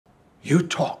you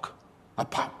talk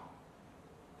about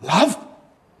love?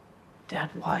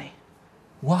 Dad, why?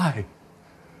 Why?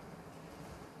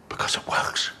 Because it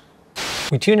works.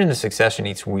 We tune into Succession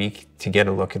each week to get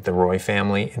a look at the Roy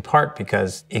family, in part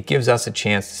because it gives us a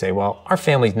chance to say, well, our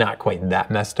family's not quite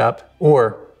that messed up,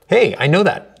 or, hey, I know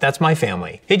that, that's my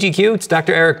family. Hey GQ, it's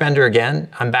Dr. Eric Bender again.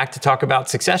 I'm back to talk about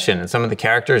Succession and some of the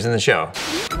characters in the show.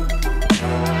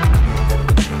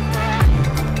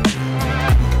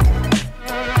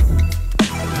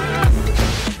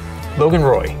 Logan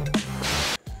Roy.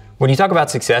 When you talk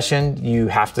about Succession, you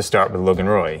have to start with Logan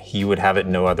Roy. He would have it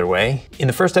no other way. In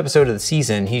the first episode of the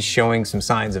season, he's showing some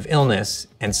signs of illness,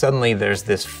 and suddenly there's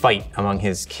this fight among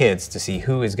his kids to see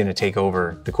who is gonna take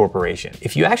over the corporation.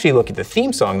 If you actually look at the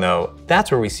theme song though,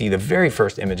 that's where we see the very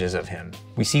first images of him.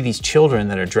 We see these children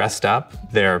that are dressed up,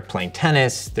 they're playing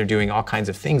tennis, they're doing all kinds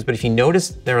of things, but if you notice,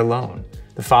 they're alone.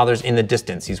 The father's in the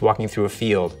distance, he's walking through a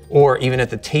field, or even at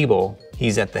the table,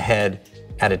 he's at the head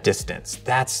at a distance.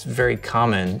 That's very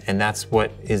common, and that's what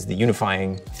is the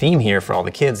unifying theme here for all the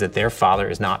kids, that their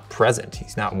father is not present,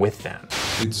 he's not with them.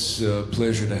 It's a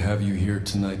pleasure to have you here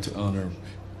tonight to honor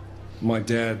my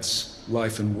dad's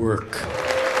life and work.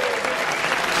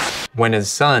 When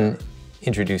his son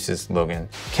introduces Logan,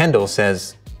 Kendall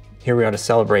says, here we are to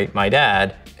celebrate my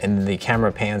dad, and the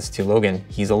camera pans to Logan.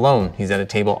 He's alone, he's at a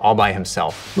table all by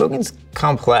himself. Logan's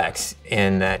complex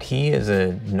in that he is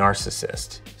a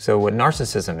narcissist. So what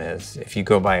narcissism is, if you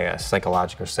go by a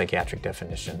psychological or psychiatric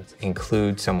definition,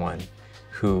 includes someone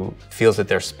who feels that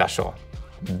they're special.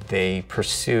 They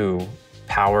pursue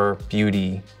power,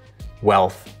 beauty,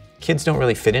 wealth. Kids don't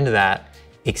really fit into that,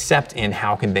 except in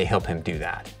how can they help him do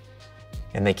that?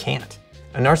 And they can't.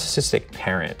 A narcissistic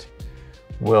parent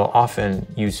will often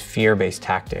use fear-based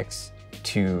tactics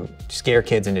to scare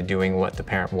kids into doing what the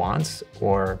parent wants,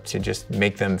 or to just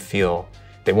make them feel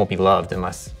they won't be loved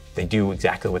unless they do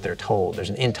exactly what they're told. There's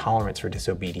an intolerance for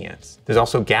disobedience. There's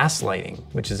also gaslighting,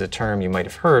 which is a term you might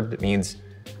have heard that means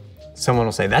someone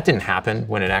will say that didn't happen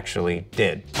when it actually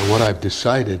did. And what I've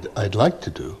decided I'd like to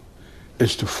do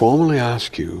is to formally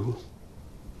ask you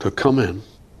to come in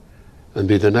and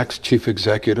be the next chief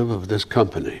executive of this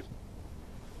company.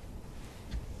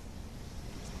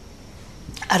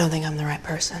 I don't think I'm the right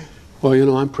person. Well, you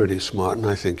know, I'm pretty smart, and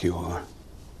I think you are.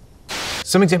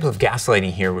 Some examples of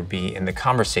gaslighting here would be in the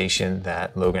conversation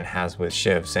that Logan has with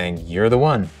Shiv, saying, you're the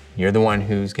one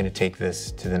who's gonna take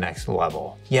this to the next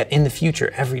level. Yet in the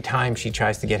future, every time she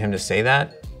tries to get him to say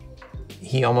that,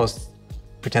 he almost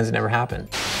pretends it never happened.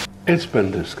 It's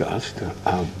been discussed,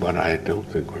 but I don't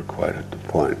think we're quite at the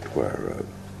point where...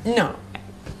 No,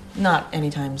 not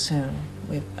anytime soon.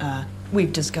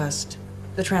 We've discussed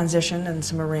the transition and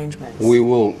some arrangements. We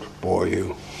won't bore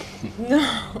you.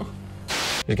 No.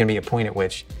 There's gonna be a point at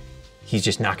which he's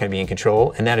just not gonna be in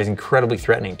control, and that is incredibly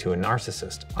threatening to a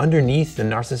narcissist. Underneath the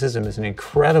narcissism is an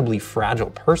incredibly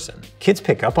fragile person. Kids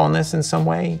pick up on this in some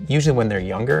way, usually when they're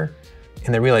younger,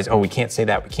 and they realize, oh, we can't say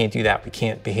that, we can't do that, we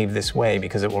can't behave this way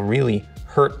because it will really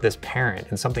hurt this parent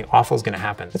and something awful is gonna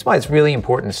happen. That's why it's really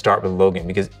important to start with Logan,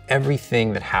 because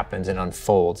everything that happens and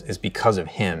unfolds is because of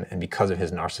him and because of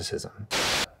his narcissism.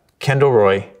 Kendall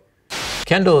Roy.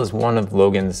 Kendall is one of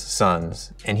Logan's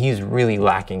sons, and he's really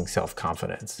lacking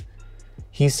self-confidence.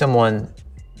 He's someone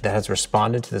that has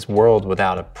responded to this world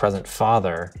without a present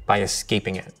father by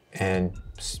escaping it and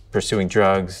pursuing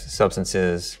drugs,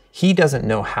 substances. He doesn't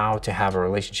know how to have a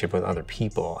relationship with other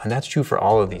people, and that's true for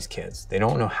all of these kids. They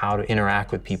don't know how to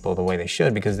interact with people the way they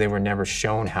should because they were never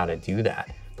shown how to do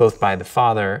that, both by the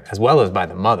father as well as by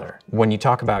the mother. When you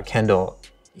talk about Kendall,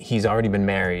 he's already been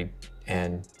married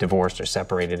and divorced or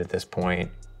separated at this point.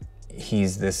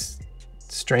 He's this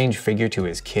strange figure to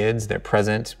his kids. They're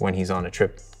present when he's on a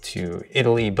trip to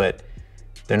Italy, but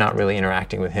they're not really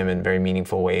interacting with him in very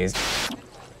meaningful ways.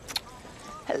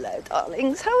 Hello,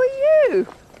 darlings. How are you?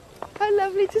 How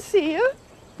lovely to see you.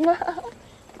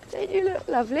 Don't you look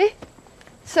lovely?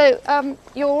 So,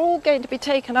 you're all going to be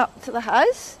taken up to the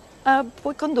house.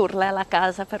 Puoi condurla alla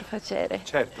casa, per facere.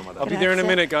 Certo, madame. I'll be there in a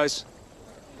minute, guys.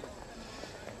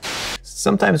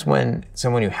 Sometimes when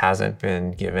someone who hasn't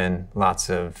been given lots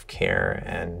of care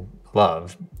and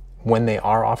love, when they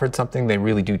are offered something, they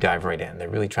really do dive right in. They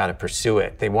really try to pursue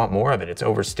it. They want more of it. It's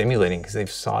overstimulating because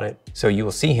they've sought it. So you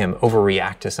will see him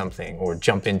overreact to something or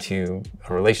jump into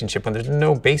a relationship when there's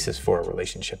no basis for a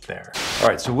relationship there. All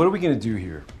right, so what are we gonna do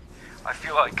here? I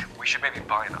feel like we should maybe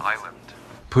buy an island.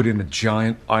 Put in a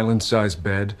giant island-sized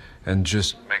bed and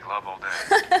just Make love all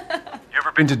day. You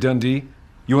ever been to Dundee?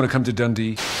 You want to come to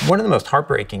Dundee? One of the most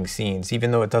heartbreaking scenes,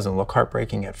 even though it doesn't look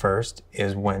heartbreaking at first,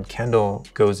 is when Kendall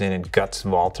goes in and guts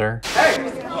Walter. Hey!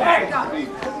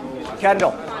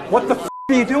 Kendall, What the f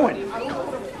are you doing?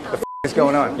 The f is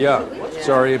going on? Yeah,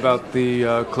 sorry about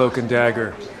the cloak and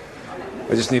dagger.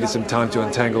 I just needed some time to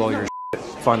untangle all your shit,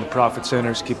 find the profit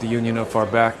centers, keep the union up far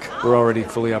back. We're already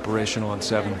fully operational on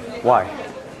 7. Why?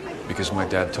 Because my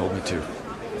dad told me to.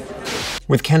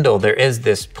 With Kendall, there is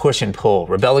this push and pull.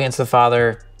 Rebel against the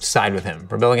father, side with him.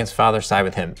 Rebel against the father, side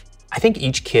with him. I think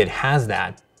each kid has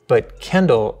that, but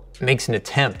Kendall makes an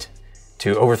attempt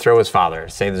to overthrow his father,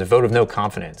 say there's a vote of no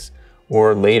confidence,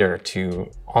 or later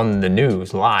to, on the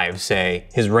news, live, say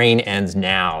his reign ends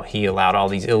now. He allowed all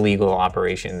these illegal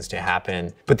operations to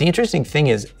happen. But the interesting thing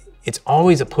is, it's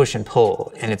always a push and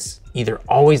pull, and it's either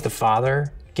always the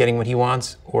father getting what he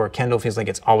wants, or Kendall feels like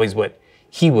it's always what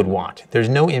he would want. There's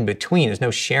no in between, there's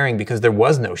no sharing because there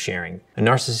was no sharing. A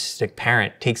narcissistic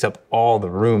parent takes up all the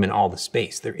room and all the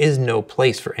space. There is no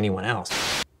place for anyone else.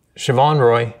 Siobhan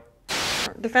Roy.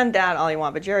 Defend Dad all you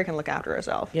want, but Jerry can look after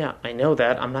herself. Yeah, I know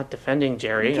that. I'm not defending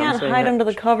Jerry. You can't hide under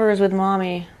the covers with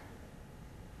Mommy.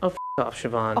 Oh, f off,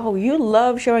 Siobhan. Oh, you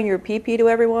love showing your pee-pee to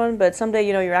everyone, but someday,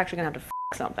 you know, you're actually gonna have to f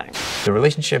something. The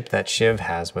relationship that Shiv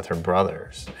has with her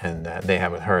brothers and that they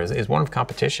have with her is one of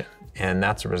competition. And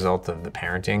that's a result of the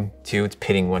parenting, too. It's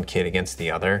pitting one kid against the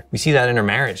other. We see that in her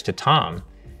marriage to Tom.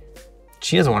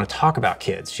 She doesn't want to talk about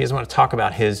kids. She doesn't want to talk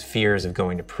about his fears of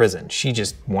going to prison. She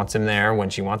just wants him there when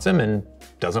she wants him and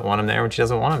doesn't want him there when she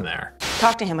doesn't want him there.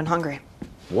 Talk to him when hungry.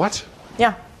 What?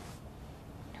 Yeah.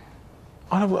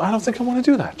 I don't think I want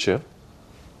to do that, Shiv.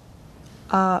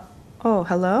 Oh,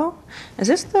 hello? Is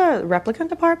this the replicant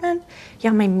department?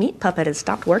 Yeah, my meat puppet has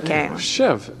stopped working. Oh,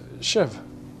 Shiv.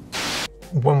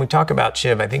 When we talk about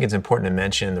Shiv, I think it's important to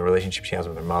mention the relationship she has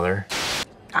with her mother.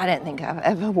 I don't think I've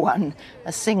ever won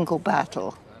a single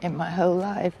battle in my whole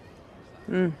life.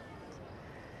 I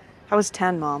was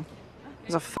 10, Mom. I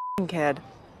was a f***ing kid.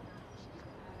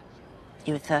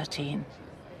 You were 13.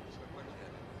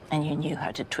 And you knew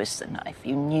how to twist the knife.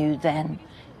 You knew then,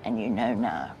 and you know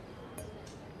now.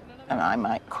 And I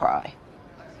might cry.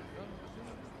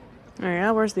 Oh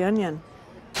yeah, where's the onion?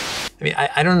 I mean,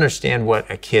 I don't understand what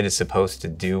a kid is supposed to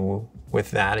do with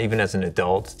that, even as an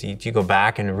adult. Do you go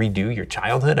back and redo your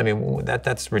childhood? I mean,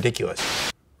 that's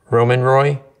ridiculous. Roman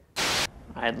Roy?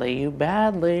 I'd lay you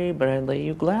badly, but I'd lay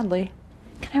you gladly.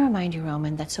 Can I remind you,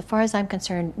 Roman, that so far as I'm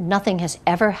concerned, nothing has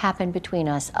ever happened between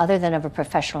us other than of a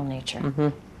professional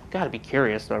nature. Gotta be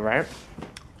curious, though, right?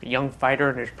 A young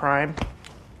fighter in his prime,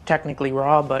 technically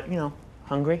raw, but, you know,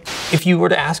 hungry. If you were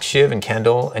to ask Shiv and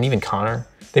Kendall, and even Connor,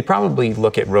 they probably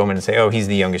look at Roman and say, oh, he's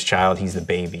the youngest child, he's the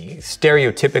baby.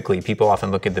 Stereotypically, people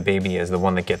often look at the baby as the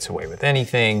one that gets away with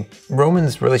anything.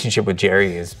 Roman's relationship with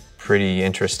Jerry is pretty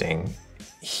interesting.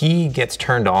 He gets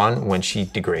turned on when she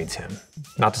degrades him.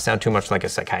 Not to sound too much like a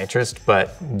psychiatrist,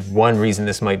 but one reason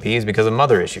this might be is because of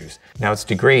mother issues. Now it's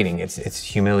degrading, it's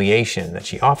humiliation that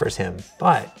she offers him,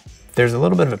 but there's a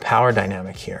little bit of a power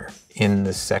dynamic here in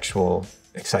the sexual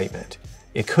excitement.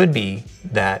 It could be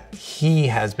that he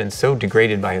has been so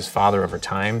degraded by his father over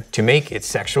time, to make it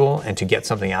sexual and to get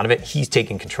something out of it, he's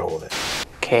taking control of it.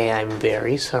 Okay, I'm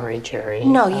very sorry, Jerry.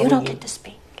 No, you don't get to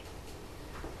speak.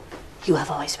 You have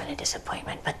always been a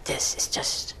disappointment, but this is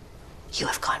just, you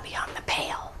have gone beyond the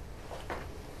pale.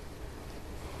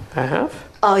 I have?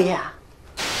 Oh, yeah.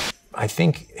 I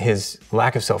think his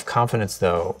lack of self-confidence,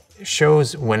 though,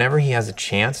 shows whenever he has a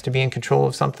chance to be in control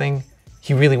of something,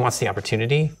 he really wants the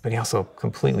opportunity, but he also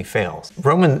completely fails.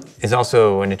 Roman is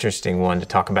also an interesting one to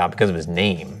talk about because of his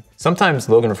name. Sometimes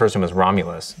Logan refers to him as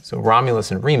Romulus. So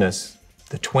Romulus and Remus,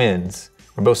 the twins,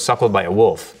 were both suckled by a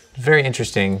wolf. Very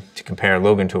interesting to compare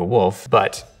Logan to a wolf,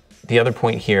 but the other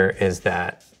point here is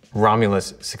that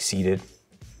Romulus succeeded.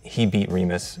 He beat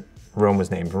Remus. Rome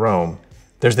was named Rome.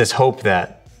 There's this hope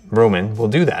that Roman will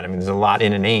do that. I mean, there's a lot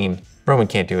in a name. Roman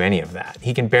can't do any of that.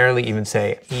 He can barely even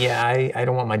say, yeah, I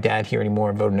don't want my dad here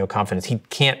anymore, vote of no confidence. He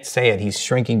can't say it. He's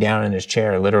shrinking down in his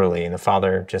chair, literally, and the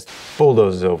father just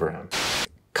bulldozes over him.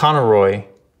 Connor Roy.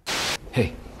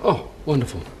 Hey. Oh,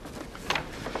 wonderful.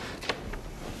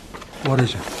 What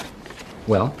is it?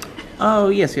 Well? Oh,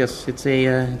 yes, it's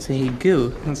a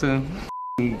goo. It's a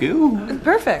goo.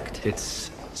 Perfect. It's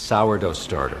sourdough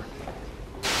starter.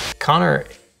 Connor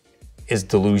is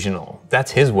delusional.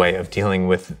 That's his way of dealing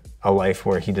with a life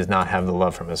where he does not have the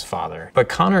love from his father. But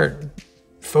Connor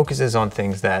focuses on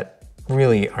things that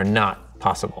really are not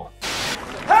possible.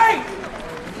 Hey!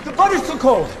 The butter's too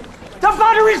cold! The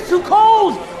butter is too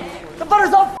cold! The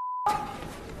butter's all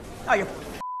Now you're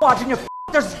watching your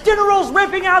There's dinner rolls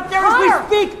ripping out there as we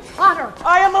speak! Connor!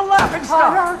 I am a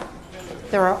laughingstock!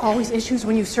 There are always issues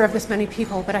when you serve this many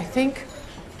people, but I think,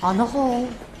 on the whole,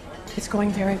 it's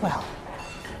going very well.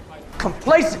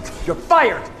 Complacent! You're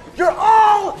fired! You're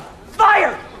all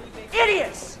fired!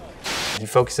 idiots! He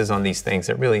focuses on these things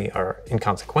that really are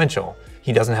inconsequential.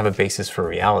 He doesn't have a basis for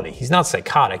reality. He's not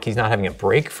psychotic. He's not having a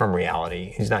break from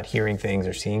reality. He's not hearing things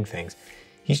or seeing things.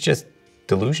 He's just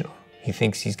delusional. He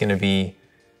thinks he's going to be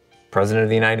president of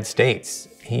the United States.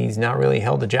 He's not really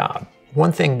held a job.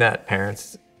 One thing that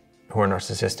parents who are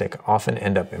narcissistic often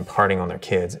end up imparting on their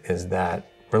kids is that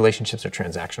relationships are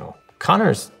transactional.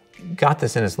 Connor's got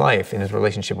this in his life in his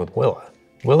relationship with Willa.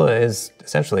 Willa is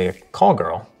essentially a call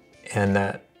girl, and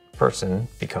that person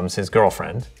becomes his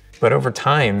girlfriend. But over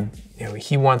time,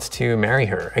 he wants to marry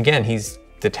her. Again, he's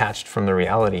detached from the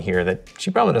reality here that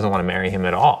she probably doesn't want to marry him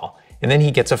at all. And then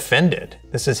he gets offended.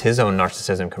 This is his own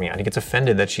narcissism coming out. He gets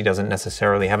offended that she doesn't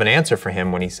necessarily have an answer for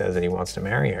him when he says that he wants to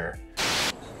marry her.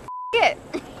 It.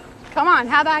 Come on,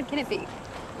 how bad can it be,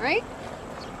 right?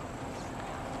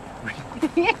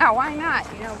 Yeah, why not?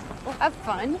 We'll have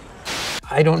fun.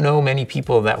 I don't know many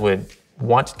people that would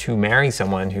want to marry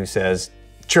someone who says,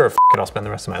 sure, f it, I'll spend the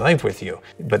rest of my life with you.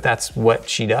 But that's what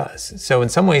she does. So in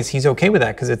some ways, he's okay with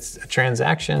that because it's a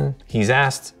transaction. He's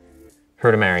asked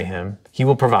her to marry him. He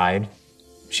will provide.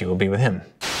 She will be with him.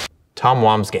 Tom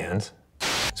Wamsgans.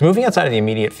 So moving outside of the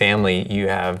immediate family, you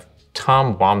have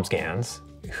Tom Wamsgans,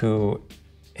 who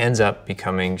ends up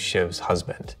becoming Shiv's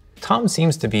husband. Tom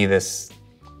seems to be this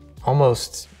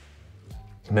almost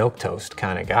milquetoast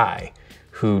kind of guy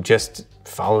who just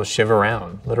follows Shiv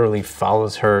around, literally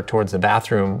follows her towards the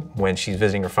bathroom when she's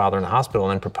visiting her father in the hospital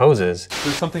and then proposes.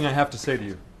 There's something I have to say to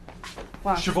you.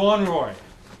 Wow. Siobhan Roy,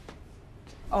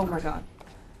 Oh my God.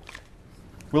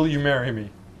 will you marry me?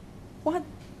 What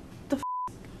the f?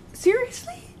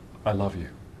 Seriously? I love you.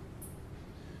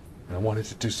 And I wanted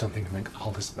to do something to make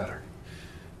all this better.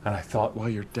 And I thought, while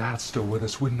your dad's still with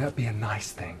us, wouldn't that be a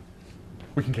nice thing?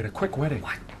 We can get a quick wedding.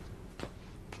 What?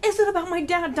 Is it about my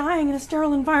dad dying in a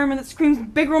sterile environment that screams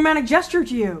big romantic gesture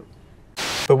to you?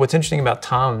 But what's interesting about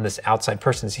Tom, this outside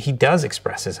person, is he does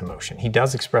express his emotion. He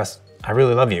does express, I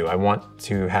really love you. I want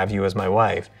to have you as my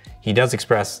wife. He does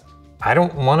express, I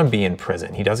don't want to be in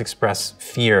prison. He does express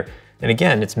fear. And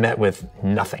again, it's met with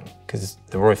nothing because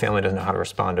the Roy family doesn't know how to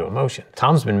respond to emotion.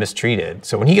 Tom's been mistreated.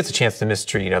 So when he gets a chance to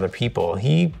mistreat other people,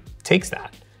 he takes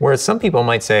that. Whereas some people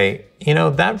might say,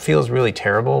 that feels really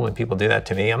terrible when people do that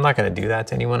to me. I'm not going to do that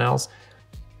to anyone else.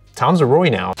 Tom's a Roy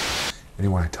now.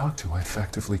 Anyone I talk to, I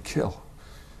effectively kill.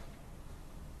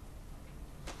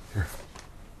 Here.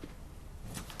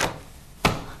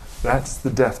 That's the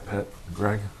death pit,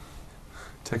 Greg.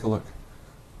 Take a look.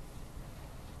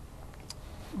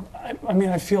 I mean,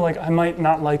 I feel like I might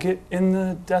not like it in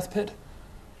the death pit.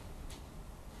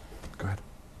 Go ahead.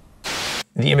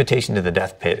 The invitation to the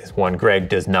death pit is one Greg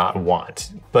does not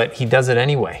want, but he does it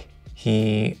anyway.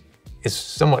 He is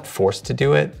somewhat forced to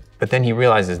do it, but then he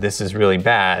realizes this is really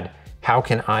bad. How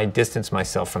can I distance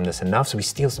myself from this enough? So he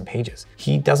steals some pages.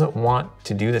 He doesn't want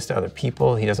to do this to other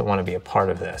people. He doesn't want to be a part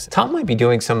of this. Tom might be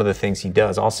doing some of the things he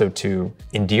does also to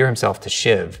endear himself to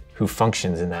Shiv, who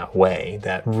functions in that way,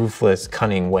 that ruthless,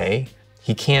 cunning way.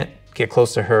 He can't get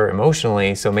close to her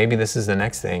emotionally, so maybe this is the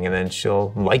next thing, and then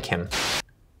she'll like him.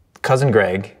 Cousin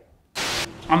Greg.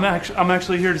 I'm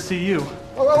actually here to see you.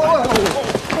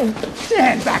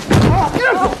 Stand back!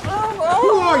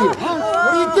 Who are you? Huh?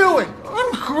 What are you doing?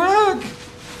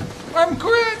 I'm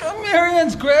Greg. I'm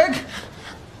Marianne's Greg.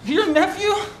 Your nephew?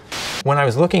 When I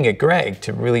was looking at Greg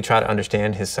to really try to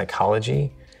understand his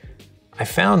psychology, I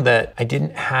found that I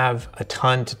didn't have a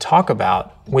ton to talk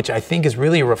about, which I think is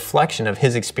really a reflection of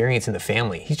his experience in the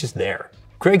family. He's just there.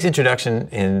 Greg's introduction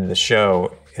in the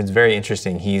show is very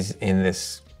interesting. He's in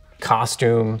this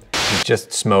costume, he's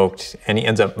just smoked, and he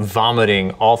ends up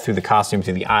vomiting all through the costume,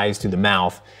 through the eyes, through the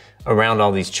mouth, around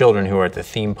all these children who are at the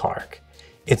theme park.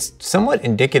 It's somewhat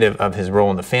indicative of his role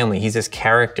in the family. He's this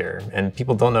character, and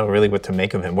people don't know really what to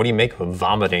make of him. What do you make of a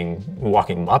vomiting,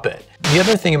 walking Muppet? The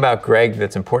other thing about Greg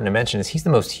that's important to mention is he's the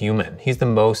most human. He's the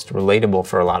most relatable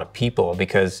for a lot of people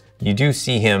because you do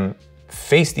see him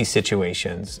face these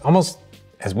situations almost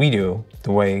as we do,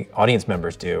 the way audience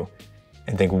members do,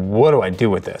 and think, what do I do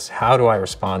with this? How do I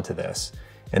respond to this?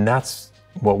 And that's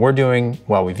what we're doing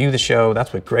while we view the show.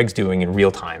 That's what Greg's doing in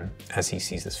real time as he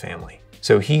sees this family.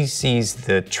 So he sees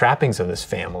the trappings of this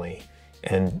family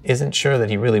and isn't sure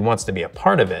that he really wants to be a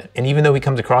part of it. And even though he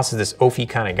comes across as this oafy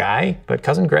kind of guy, but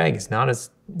Cousin Greg is not as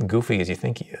goofy as you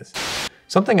think he is.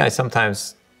 Something I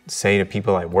sometimes say to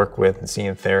people I work with and see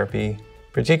in therapy,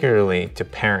 particularly to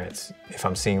parents, if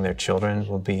I'm seeing their children,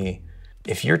 will be,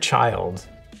 if your child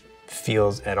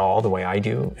feels at all the way I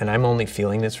do, and I'm only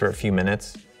feeling this for a few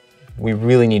minutes, we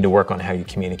really need to work on how you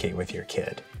communicate with your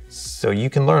kid. So you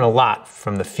can learn a lot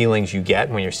from the feelings you get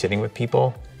when you're sitting with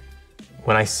people,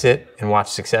 when I sit and watch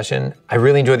Succession, I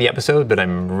really enjoy the episode, but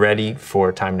I'm ready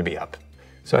for time to be up.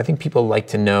 So I think people like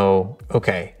to know,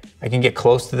 okay, I can get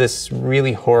close to this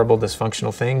really horrible,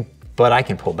 dysfunctional thing, but I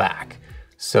can pull back.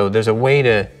 So there's a way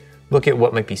to look at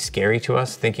what might be scary to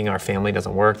us, thinking our family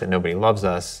doesn't work, that nobody loves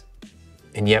us,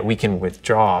 and yet we can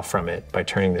withdraw from it by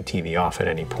turning the TV off at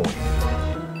any point.